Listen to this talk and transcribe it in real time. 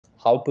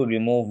How to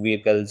remove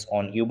vehicles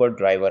on Uber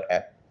driver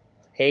app.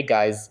 Hey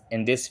guys,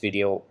 in this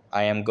video,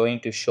 I am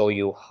going to show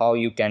you how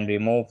you can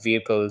remove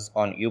vehicles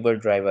on Uber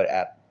driver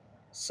app.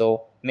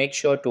 So make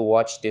sure to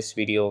watch this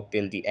video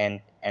till the end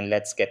and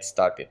let's get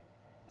started.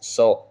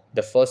 So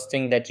the first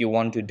thing that you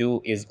want to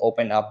do is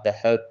open up the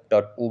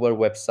help.uber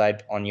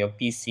website on your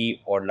PC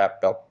or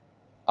laptop.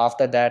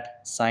 After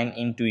that, sign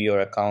into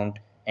your account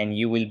and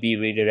you will be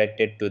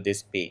redirected to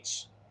this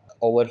page.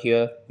 Over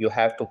here, you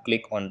have to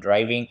click on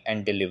driving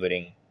and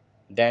delivering.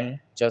 Then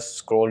just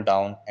scroll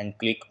down and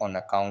click on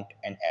account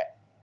and app.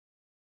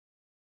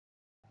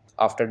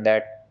 After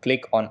that,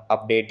 click on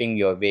updating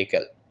your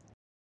vehicle.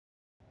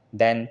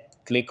 Then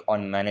click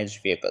on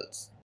manage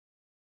vehicles.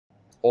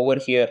 Over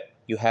here,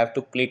 you have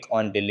to click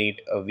on delete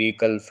a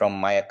vehicle from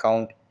my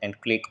account and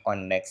click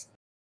on next.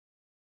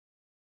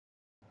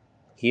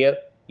 Here,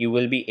 you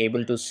will be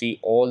able to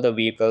see all the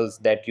vehicles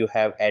that you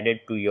have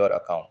added to your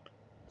account.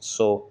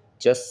 So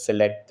just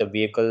select the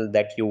vehicle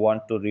that you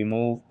want to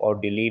remove or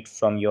delete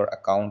from your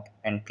account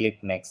and click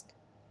next.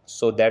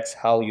 So that's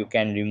how you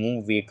can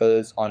remove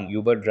vehicles on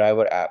Uber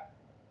driver app.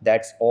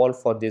 That's all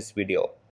for this video.